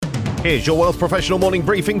Here's your Wealth Professional morning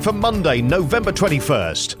briefing for Monday, November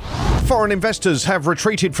 21st. Foreign investors have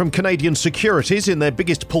retreated from Canadian securities in their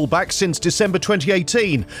biggest pullback since December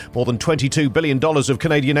 2018. More than $22 billion of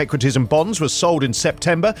Canadian equities and bonds was sold in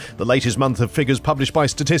September, the latest month of figures published by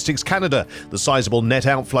Statistics Canada. The sizable net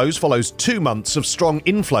outflows follows 2 months of strong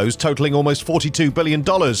inflows totaling almost $42 billion.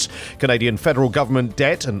 Canadian federal government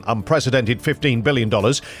debt, an unprecedented $15 billion,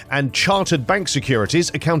 and chartered bank securities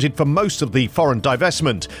accounted for most of the foreign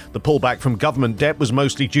divestment. The pullback from government debt was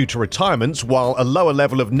mostly due to retirements, while a lower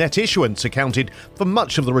level of net issuance accounted for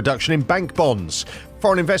much of the reduction in bank bonds.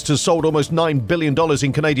 Foreign investors sold almost $9 billion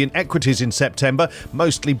in Canadian equities in September,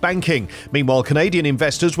 mostly banking. Meanwhile, Canadian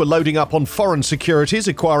investors were loading up on foreign securities,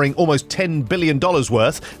 acquiring almost $10 billion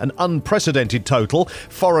worth, an unprecedented total.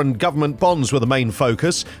 Foreign government bonds were the main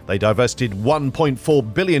focus. They divested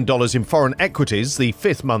 $1.4 billion in foreign equities, the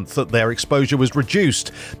fifth month that their exposure was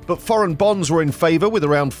reduced. But foreign bonds were in favour, with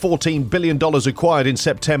around $14 billion acquired in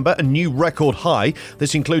September, a new record high.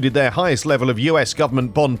 This included their highest level of US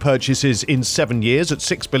government bond purchases in 7 years, at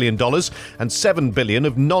 $6 billion, and $7 billion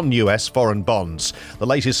of non-US foreign bonds. The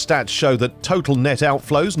latest stats show that total net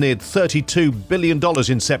outflows neared $32 billion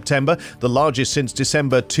in September, the largest since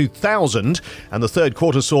December 2000, and the third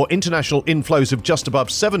quarter saw international inflows of just above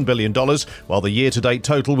 $7 billion, while the year-to-date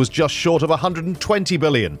total was just short of $120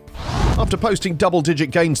 billion. After posting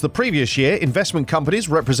double-digit gains the previous year, investment companies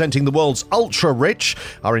representing the world's ultra-rich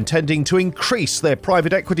are intending to increase their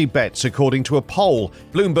private equity bets, according to a poll.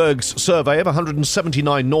 Bloomberg's survey of 179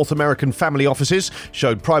 North American family offices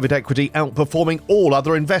showed private equity outperforming all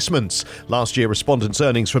other investments. Last year, respondents'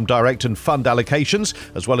 earnings from direct and fund allocations,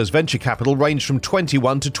 as well as venture capital, ranged from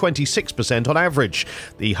 21 to 26% on average.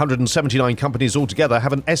 The 179 companies altogether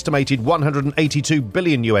have an estimated $182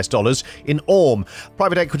 billion in AUM.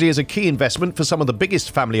 Private equity is a key investment for some of the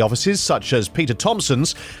biggest family offices, such as Peter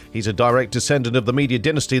Thomson's. He's a direct descendant of the media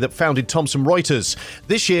dynasty that founded Thomson Reuters.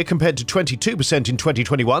 This year, compared to 22% in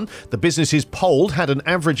 2021, the businesses polled had an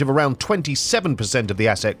average of around 27% of the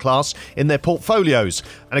asset class in their portfolios.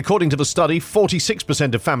 And according to the study,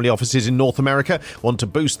 46% of family offices in North America want to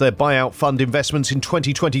boost their buyout fund investments in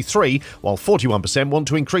 2023, while 41% want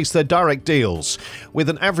to increase their direct deals. With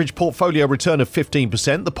an average portfolio return of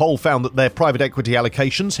 15%, the poll found that their private equity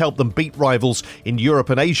allocations helped them beat rivals in Europe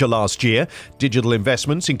and Asia last year. Digital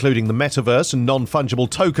investments, including the metaverse and non-fungible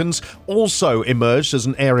tokens, also emerged as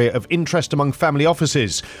an area of interest among family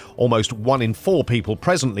offices. Almost 1 in 4 people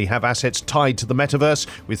presently have assets tied to the metaverse,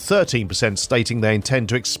 with 13% stating they intend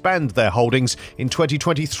to expand their holdings in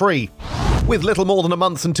 2023. With little more than a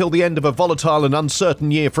month until the end of a volatile and uncertain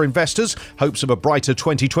year for investors, hopes of a brighter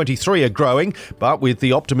 2023 are growing, but with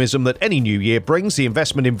the optimism that any new year brings, the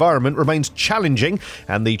investment environment remains challenging,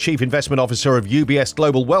 and the Chief Investment Officer of UBS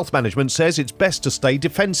Global Wealth Management says it's best to stay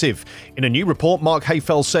defensive. In a new report, Mark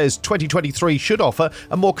Hayfel says 2023 should offer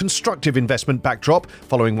a more constructive investment backdrop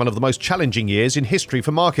following one of the most challenging years in history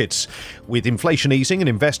for markets. With inflation easing and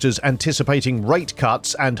investors anticipating rate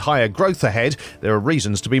cuts and higher growth ahead, there are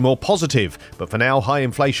reasons to be more positive. But for now, high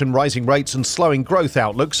inflation, rising rates and slowing growth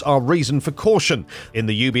outlooks are reason for caution. In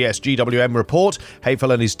the UBS GWM report,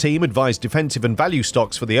 Hayfel and his team advised defensive and value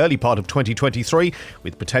stocks for the early part of 2023,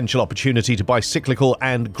 with potential opportunity to buy cyclical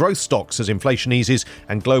and growth stocks as inflation eases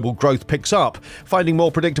and global growth picks up. Finding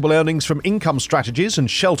more predictable earnings from income strategies and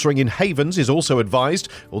sheltering in havens is also advised,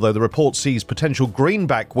 although the report sees potential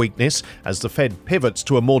greenback weakness as the Fed pivots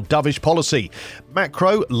to a more dovish policy.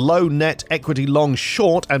 Macro, low net equity long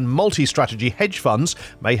short and multi-strategy hedge funds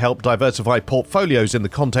may help diversify portfolios in the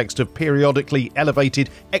context of periodically elevated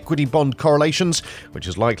equity bond correlations, which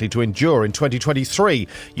is likely to endure in 2023.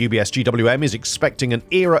 UBS GWM is expecting an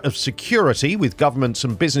era of security, with governments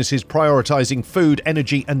and businesses prioritizing food,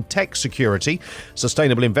 energy and tech security.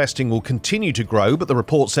 Sustainable investing will continue to grow, but the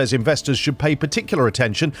report says investors should pay particular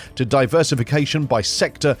attention to diversification by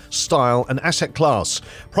sector, style and asset class.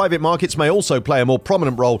 Private markets may also play a more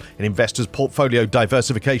prominent role in investors' portfolio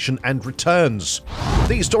diversification and returns.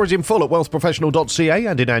 These stories in full at WealthProfessional.ca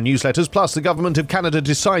and in our newsletters. Plus, the Government of Canada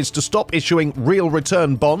decides to stop issuing real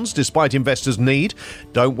return bonds despite investors' need.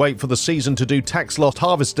 Don't wait for the season to do tax loss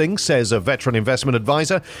harvesting, says a veteran investment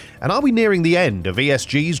advisor. And are we nearing the end of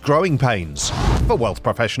ESG's growing pains? For Wealth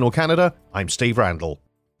Professional Canada, I'm Steve Randall.